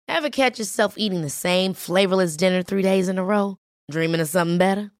Ever catch yourself eating the same flavorless dinner 3 days in a row? Dreaming of something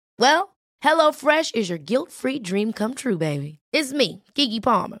better? Well, HelloFresh is your guilt-free dream come true, baby. It's me, Keke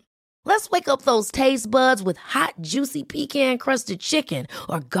Palmer. Let's wake up those taste buds with hot, juicy pecan-crusted chicken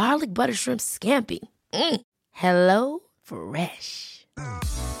or garlic butter shrimp scampi. Hello Fresh.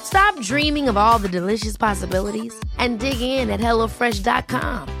 Stop dreaming of all the delicious possibilities and dig in at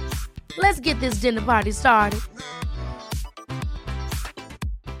HelloFresh.com. Let's get this dinner party started.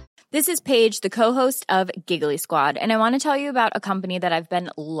 This is Paige, the co-host of Giggly Squad, and I want to tell you about a company that I've been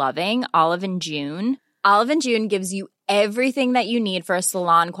loving, Olive & June. Olive & June gives you everything that you need for a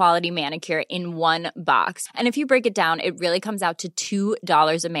salon-quality manicure in one box. And if you break it down, it really comes out to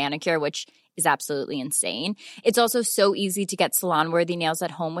 $2 a manicure, which is absolutely insane. It's also so easy to get salon-worthy nails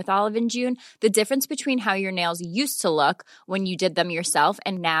at home with Olive & June. The difference between how your nails used to look when you did them yourself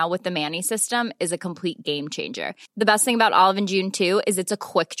and now with the Mani system is a complete game changer. The best thing about Olive & June, too, is it's a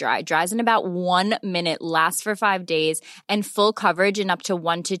quick dry. Dries in about 1 minute, lasts for 5 days, and full coverage in up to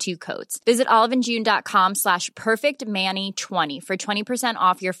 1 to 2 coats. Visit oliveandjune.com/perfectmani20 for 20%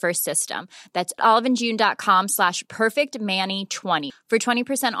 off your first system. That's oliveandjune.com/perfectmani20 for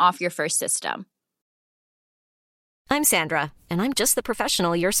 20% off your first system. I'm Sandra, and I'm just the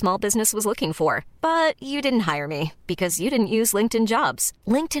professional your small business was looking for. But you didn't hire me because you didn't use LinkedIn Jobs.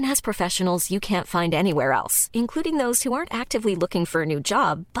 LinkedIn has professionals you can't find anywhere else, including those who aren't actively looking for a new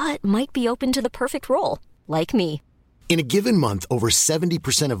job, but might be open to the perfect role, like me. In a given month, over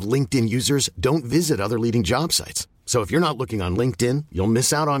 70% of LinkedIn users don't visit other leading job sites. So if you're not looking on LinkedIn, you'll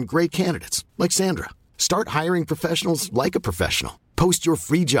miss out on great candidates, like Sandra. Start hiring professionals like a professional. Post your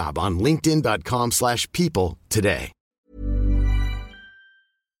free job on linkedin.com/people today.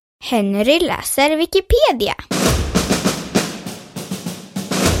 Henry läser Wikipedia.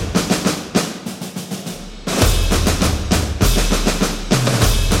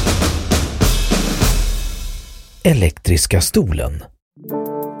 Elektriska stolen.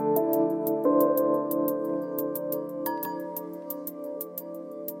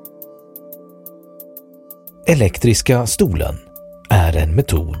 Elektriska stolen är en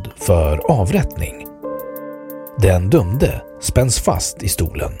metod för avrättning. Den dömde spänns fast i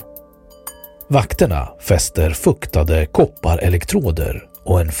stolen. Vakterna fäster fuktade kopparelektroder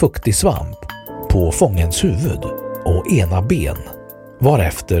och en fuktig svamp på fångens huvud och ena ben,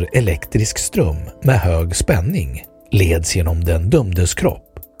 varefter elektrisk ström med hög spänning leds genom den dömdes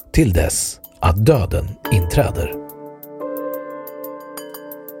kropp till dess att döden inträder.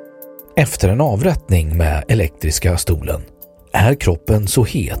 Efter en avrättning med elektriska stolen är kroppen så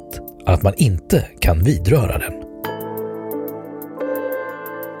het att man inte kan vidröra den.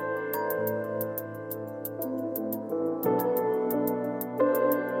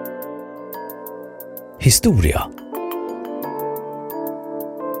 Historia.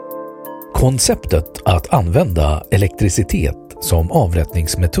 Konceptet att använda elektricitet som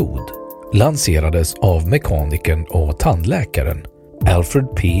avrättningsmetod lanserades av mekanikern och tandläkaren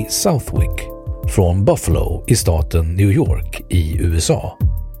Alfred P. Southwick från Buffalo i staten New York i USA.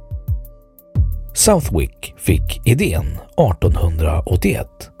 Southwick fick idén 1881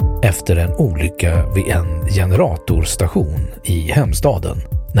 efter en olycka vid en generatorstation i hemstaden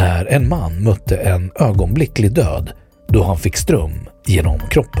när en man mötte en ögonblicklig död då han fick ström genom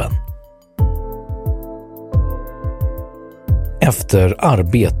kroppen. Efter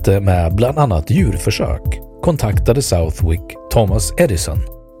arbete med bland annat djurförsök kontaktade Southwick Thomas Edison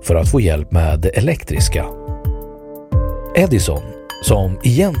för att få hjälp med det elektriska. Edison, som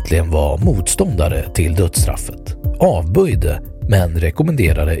egentligen var motståndare till dödsstraffet, avböjde men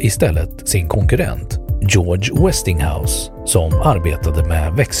rekommenderade istället sin konkurrent George Westinghouse som arbetade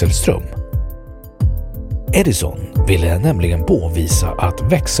med växelström. Edison ville nämligen påvisa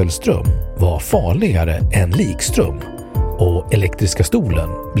att växelström var farligare än likström och elektriska stolen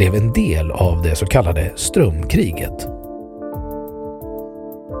blev en del av det så kallade strömkriget.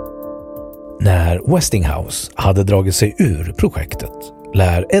 När Westinghouse hade dragit sig ur projektet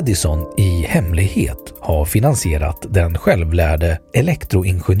lär Edison i hemlighet ha finansierat den självlärde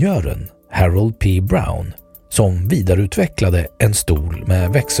elektroingenjören Harold P. Brown som vidareutvecklade en stol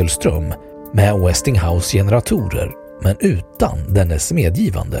med växelström med Westinghouse-generatorer men utan dennes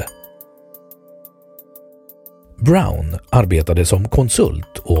medgivande. Brown arbetade som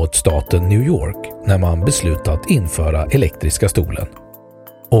konsult åt staten New York när man beslutat införa elektriska stolen.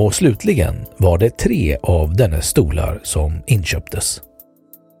 Och slutligen var det 3 av dennes stolar som inköptes.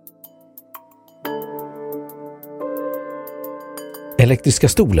 Elektriska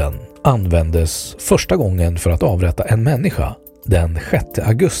stolen användes första gången för att avrätta en människa den 6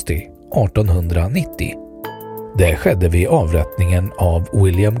 augusti 1890. Det skedde vid avrättningen av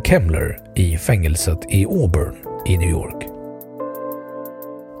William Kemmler i fängelset i Auburn i New York.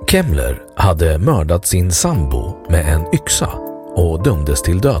 Kemmler hade mördat sin sambo med en yxa och dömdes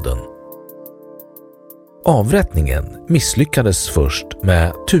till döden. Avrättningen misslyckades först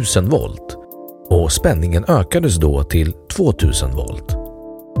med 1000 volt och spänningen ökades då till 2000 volt.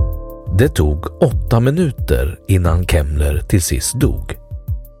 Det tog 8 minuter innan Kemmler till sist dog.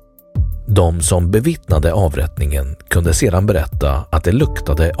 De som bevittnade avrättningen kunde sedan berätta att det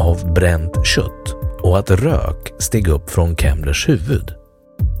luktade av bränt kött och att rök steg upp från Kemmlers huvud.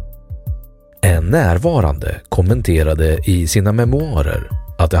 En närvarande kommenterade i sina memoarer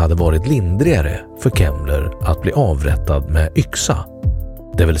att det hade varit lindrigare för Kemmler att bli avrättad med yxa,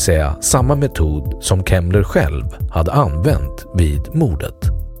 det vill säga samma metod som Kemmler själv hade använt vid mordet.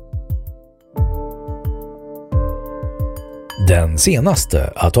 Den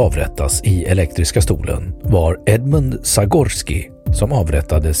senaste att avrättas i elektriska stolen var Edmund Zagorski som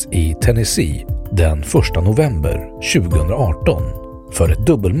avrättades i Tennessee den 1 november 2018 för ett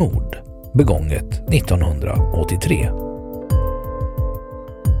dubbelmord begånget 1983.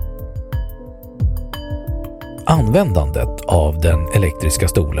 Användandet av den elektriska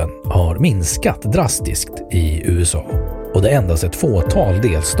stolen har minskat drastiskt i USA och det är endast ett fåtal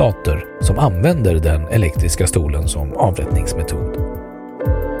delstater som använder den elektriska stolen som avrättningsmetod.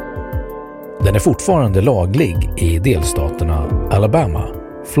 Den är fortfarande laglig i delstaterna Alabama,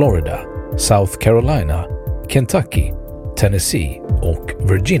 Florida, South Carolina, Kentucky, Tennessee och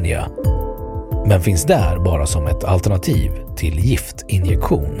Virginia, men finns där bara som ett alternativ till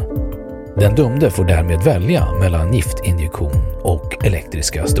giftinjektion. Den dömde får därmed välja mellan giftinjektion och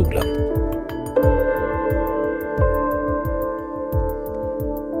elektriska stolen.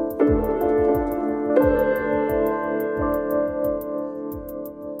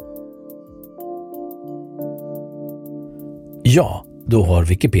 Ja, då har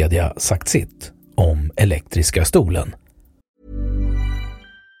Wikipedia sagt sitt om elektriska stolen.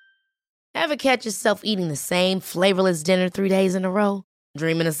 Ever catch yourself eating the same flavorless dinner 3 days in a row?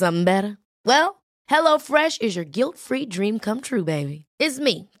 Dreaming of something better? Well, HelloFresh is your guilt-free dream come true, baby. It's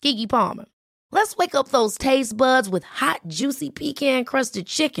me, Keke Palmer. Let's wake up those taste buds with hot, juicy pecan-crusted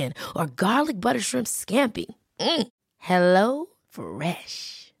chicken or garlic butter shrimp scampi. Hello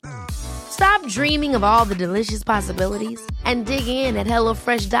Fresh. Stop dreaming of all the delicious possibilities and dig in at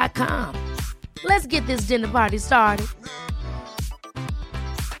HelloFresh.com. Let's get this dinner party started.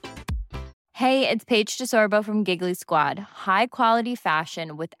 Hey, it's Paige DeSorbo from Giggly Squad. High quality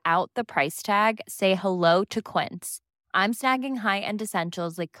fashion without the price tag. Say hello to Quince. I'm snagging high-end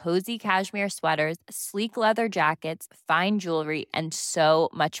essentials like cozy cashmere sweaters, sleek leather jackets, fine jewelry, and so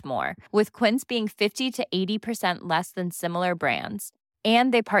much more. With Quince being 50 to 80% less than similar brands.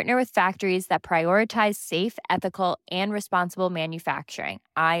 And they partner with factories that prioritize safe, ethical, and responsible manufacturing.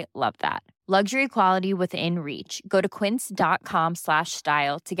 I love that. Luxury quality within reach. Go to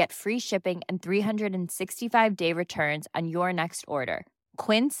quince.com/style to get free shipping and 365-day returns on your next order.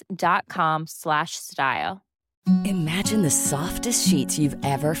 Quince.com/style. Imagine the softest sheets you've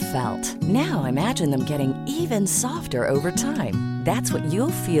ever felt. Now imagine them getting even softer over time. That's what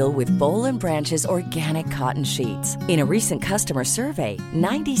you'll feel with Boll & Branch's organic cotton sheets. In a recent customer survey,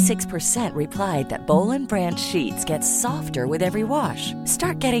 96% replied that Boll & Branch sheets get softer with every wash.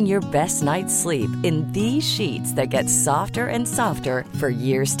 Start getting your best night's sleep in these sheets that get softer and softer for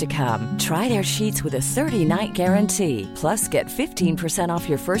years to come. Try their sheets with a 30-night guarantee. Plus, get 15% off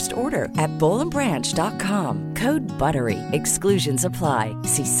your first order at bollandbranch.com. Code BUTTERY. Exclusions apply.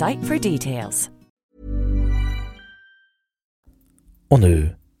 See site for details. Och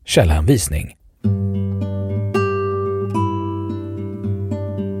nu källhänvisning.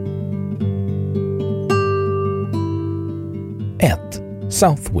 1.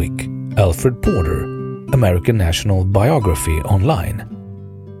 Southwick, Alfred Porter, American National Biography Online.